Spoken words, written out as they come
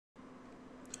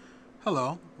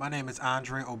Hello, my name is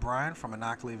Andre O'Brien from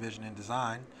Inoculae Vision and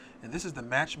Design, and this is the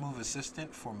MatchMove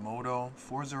Assistant for Modo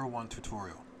 401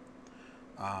 tutorial.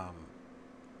 Um,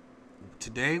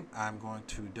 Today I'm going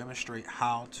to demonstrate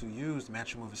how to use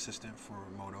MatchMove Assistant for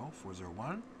Modo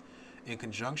 401 in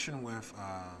conjunction with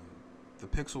the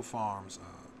Pixel Farms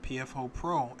PFhoe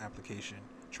Pro application,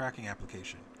 tracking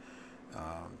application,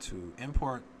 to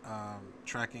import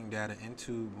tracking data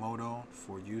into Modo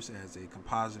for use as a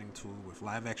compositing tool with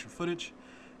live action footage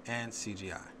and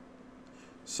CGI.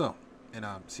 So, and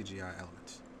CGI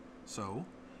elements. So,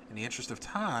 in the interest of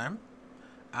time,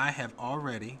 I have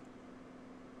already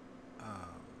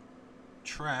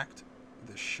tracked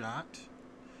the shot.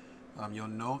 You'll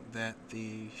note that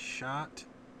the shot,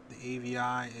 the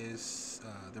AVI is,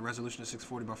 the resolution is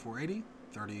 640 by 480,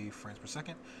 30 frames per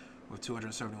second, with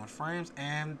 271 frames,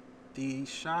 and the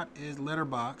shot is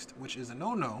letterboxed, which is a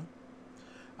no-no.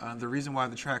 The reason why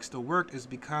the track still worked is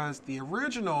because the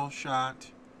original shot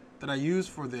that I used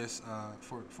for this,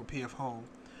 for PFhoe,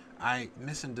 I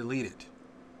miss and deleted.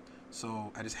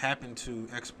 So I just happened to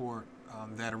export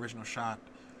that original shot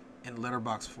in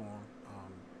letterbox form.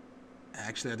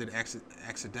 Actually, I did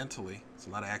accidentally. There's a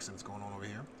lot of accidents going on over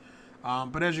here.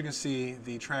 But as you can see,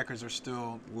 the trackers are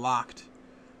still locked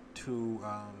to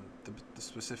the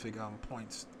specific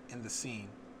points in the scene,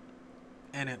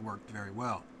 and it worked very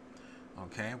well.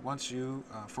 Okay, once you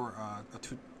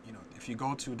if you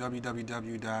go to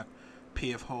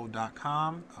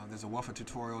www.pfhoe.com, there's a wealth of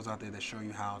tutorials out there that show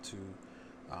you how to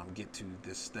get to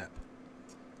this step.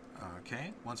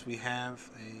 Okay, once we have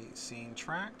a scene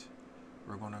tracked,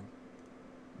 we're going to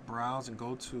browse and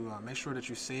go to make sure that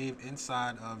you save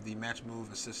inside of the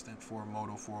MatchMove Assistant for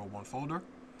Modo 401 folder,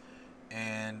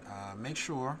 and make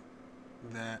sure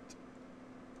that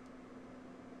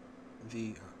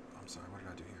the I'm sorry, what did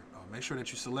I do here? Make sure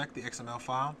that you select the XML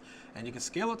file, and you can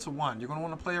scale it to 1. You're going to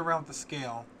want to play around with the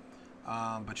scale,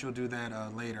 but you'll do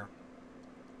that later.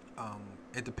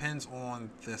 It depends on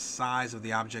the size of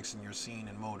the objects in your scene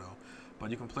in Modo,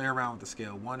 but you can play around with the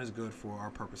scale. 1 is good for our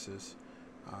purposes.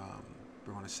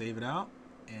 We're going to save it out,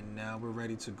 and now we're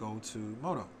ready to go to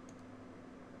Modo.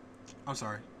 I'm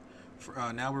sorry.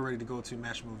 Now we're ready to go to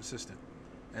MatchMove Assistant.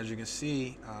 As you can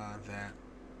see, that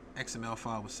XML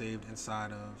file was saved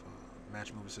inside of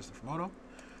MatchMove Assistant for Modo.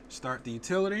 Start the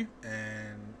utility,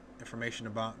 and information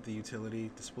about the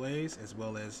utility displays, as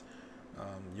well as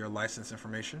your license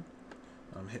information.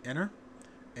 Hit enter,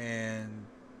 and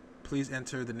please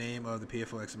enter the name of the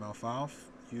PFhoe XML file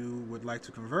you would like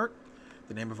to convert.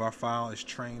 The name of our file is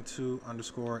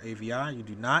train2_AVI. You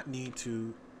do not need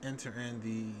to enter in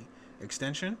the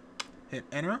extension. Hit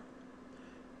enter,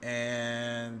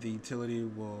 and the utility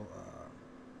will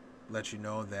let you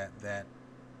know that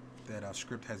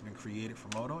script has been created for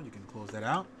Modo. You can close that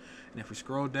out, and if we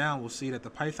scroll down, we'll see that the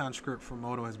Python script for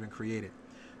Modo has been created.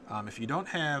 If you don't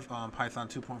have Python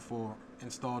 2.4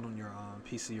 installed on your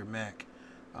PC or Mac,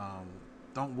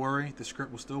 don't worry, the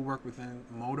script will still work within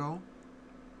Modo.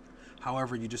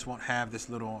 However, you just won't have this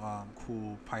little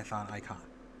cool Python icon.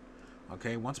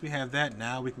 Okay, once we have that,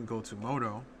 now we can go to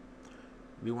Modo.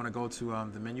 We want to go to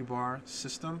the menu bar,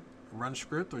 System, Run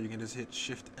Script, or you can just hit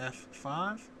Shift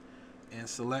F5 and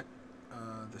select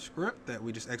the script that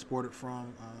we just exported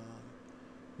from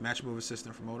MatchMove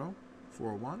Assistant for Modo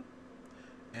 401.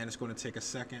 And it's going to take a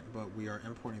second, but we are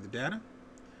importing the data.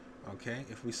 Okay,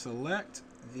 if we select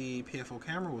the PFhoe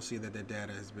camera, we'll see that the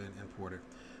data has been imported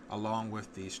along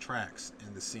with these tracks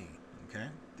in the scene. Okay,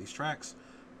 these tracks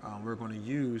we're going to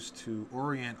use to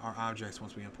orient our objects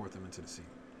once we import them into the scene.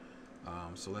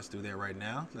 So let's do that right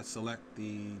now. Let's select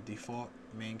the default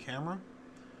main camera,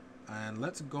 and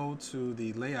let's go to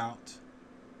the layout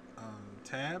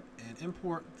tab and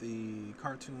import the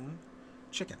cartoon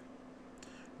chicken.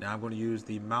 Now I'm going to use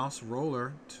the mouse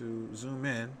roller to zoom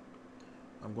in.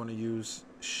 I'm going to use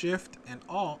Shift and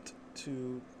Alt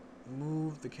to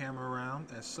move the camera around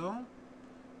as so,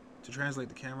 to translate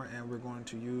the camera, and we're going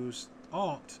to use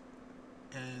Alt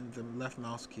and the left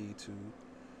mouse key to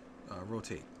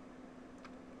rotate.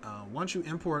 Once you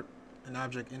import an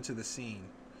object into the scene,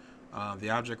 the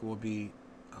object will be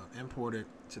imported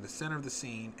to the center of the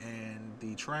scene, and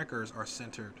the trackers are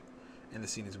centered in the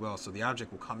scene as well. So the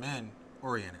object will come in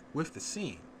oriented with the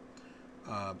scene.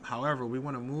 However, we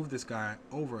want to move this guy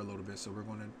over a little bit, so we're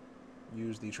going to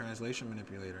use the translation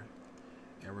manipulator,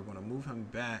 and we're going to move him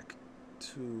back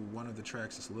to one of the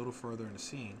tracks that's a little further in the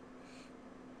scene.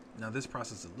 Now this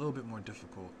process is a little bit more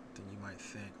difficult than you might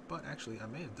think, but actually I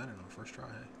may have done it on the first try.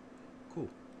 Cool.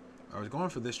 I was going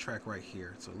for this track right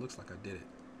here, so it looks like I did it.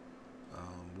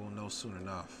 We'll know soon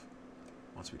enough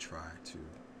once we try to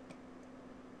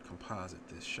compile composite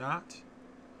this shot.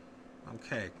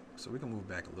 Okay, so we can move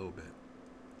back a little bit.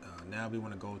 Now we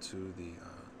want to go to the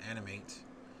animate,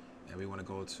 and we want to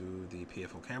go to the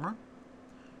PFhoe camera,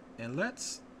 and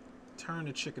let's turn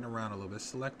the chicken around a little bit.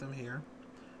 Select them here,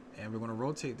 and we're going to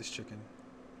rotate this chicken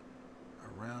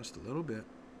around just a little bit.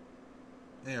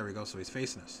 There we go. So he's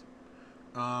facing us.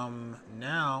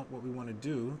 Now what we want to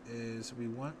do is we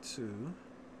want to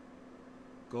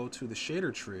go to the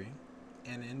shader tree,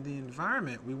 and in the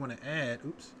environment we want to add,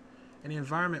 in the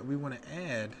environment we want to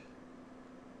add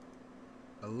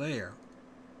a layer.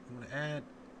 We want to add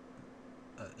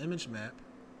an image map,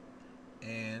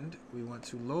 and we want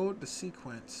to load the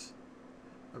sequence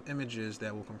of images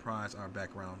that will comprise our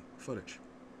background footage.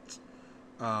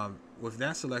 With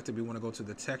that selected, we want to go to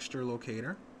the texture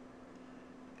locator,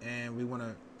 and we want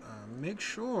to make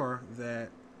sure that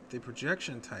the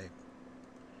projection type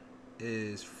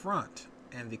is front,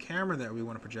 and the camera that we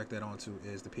want to project that onto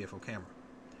is the PFhoe camera.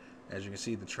 As you can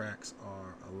see, the tracks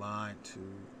are aligned to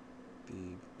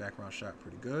the background shot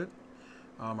pretty good.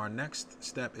 Our next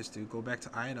step is to go back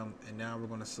to item, and now we're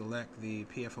going to select the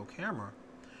PFhoe camera,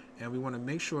 and we want to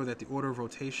make sure that the order of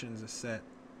rotations is set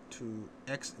to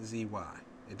X, Z, Y.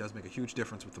 It does make a huge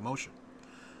difference with the motion.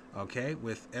 Okay,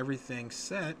 with everything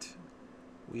set,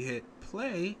 we hit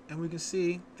play, and we can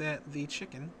see that the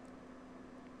chicken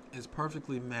is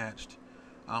perfectly matched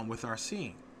with our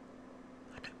scene.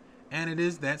 And it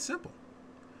is that simple.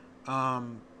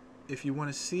 If you want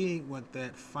to see what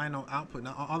that final output,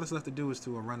 now all that's left to do is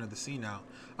to render the scene out.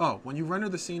 Oh, when you render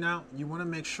the scene out, you want to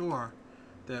make sure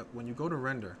that when you go to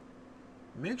render,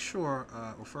 make sure,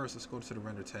 well, first let's go to the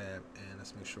render tab, and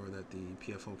let's make sure that the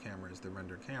PFhoe camera is the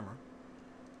render camera.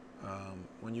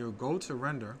 When you go to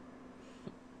render,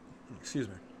 excuse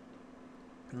me,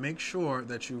 make sure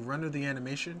that you render the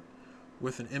animation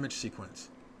with an image sequence.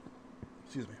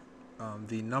 Excuse me.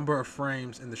 The number of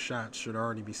frames in the shot should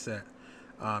already be set.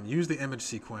 Use the image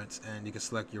sequence, and you can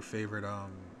select your favorite,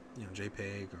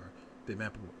 JPEG or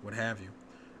bitmap, what have you.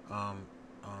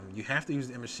 You have to use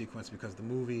the image sequence because the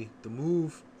movie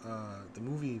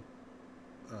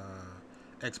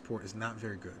export is not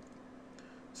very good.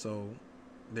 So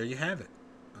there you have it.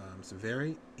 It's a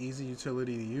very easy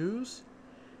utility to use,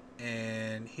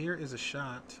 and here is a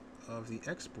shot of the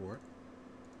export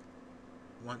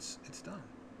once it's done.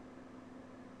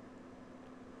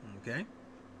 Okay.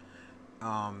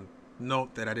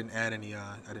 Note that I didn't add any.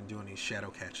 I didn't do any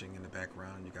shadow catching in the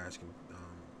background. You guys can,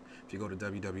 if you go to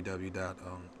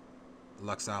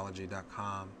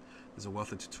www.luxology.com, there's a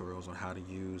wealth of tutorials on how to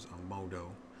use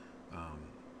Modo,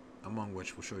 among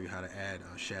which will show you how to add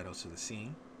shadows to the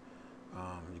scene.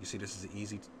 You can see this is an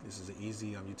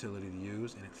easy utility to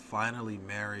use, and it finally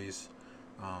marries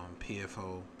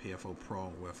PFhoe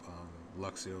Pro with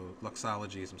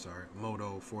Luxology's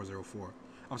Modo 404.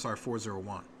 I'm sorry,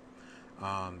 401.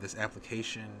 This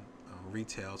application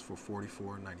retails for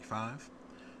 $44.95.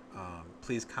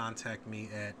 Please contact me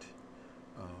at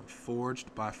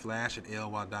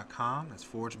forgedbyflash@aol.com. That's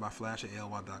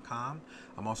forgedbyflash@aol.com.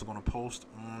 I'm also going to post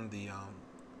on the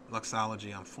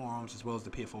Luxology forums, as well as the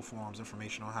PFhoe forums,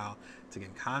 information on how to get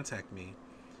in contact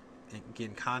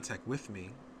with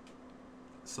me,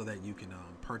 so that you can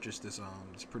purchase this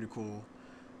pretty cool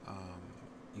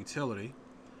utility.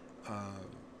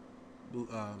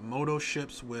 Modo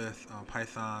ships with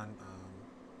Python,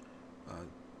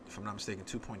 if I'm not mistaken,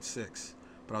 2.6.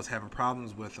 But I was having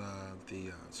problems with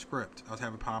the script. I was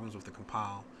having problems with the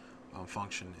compile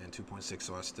function in 2.6,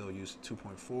 so I still use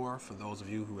 2.4. For those of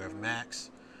you who have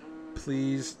Macs,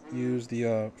 please use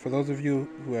the. For those of you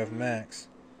who have Macs,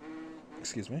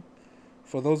 excuse me.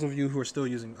 For those of you who are still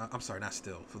using, I'm sorry, not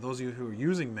still. For those of you who are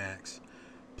using Macs,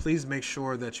 please make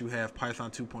sure that you have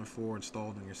Python 2.4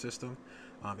 installed in your system.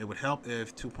 It would help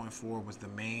if 2.4 was the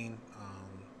main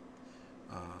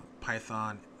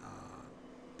Python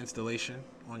installation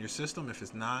on your system. If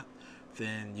it's not,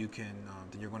 then you can.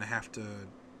 Then you're going to have to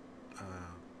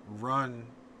run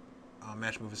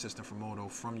MatchMove Assistant for Modo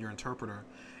from your interpreter,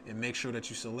 and make sure that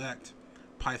you select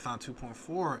Python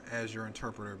 2.4 as your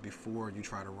interpreter before you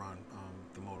try to run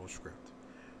the Modo script.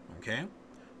 Okay.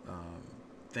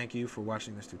 Thank you for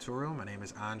watching this tutorial. My name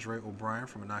is Andre O'Brien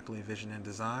from Monocular Vision and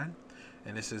Design,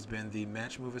 and this has been the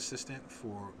MatchMove Assistant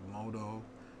for Modo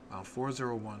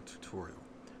 401 tutorial.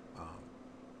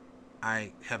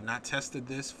 I have not tested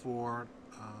this for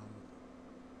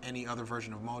any other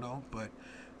version of Modo, but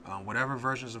whatever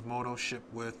versions of Modo ship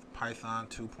with Python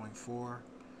 2.4,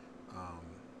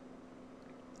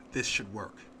 this should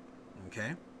work.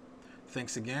 Okay.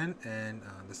 Thanks again, and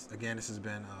this has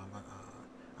been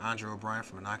Andre O'Brien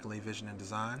from Monocular Vision and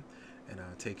Design, and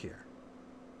take care.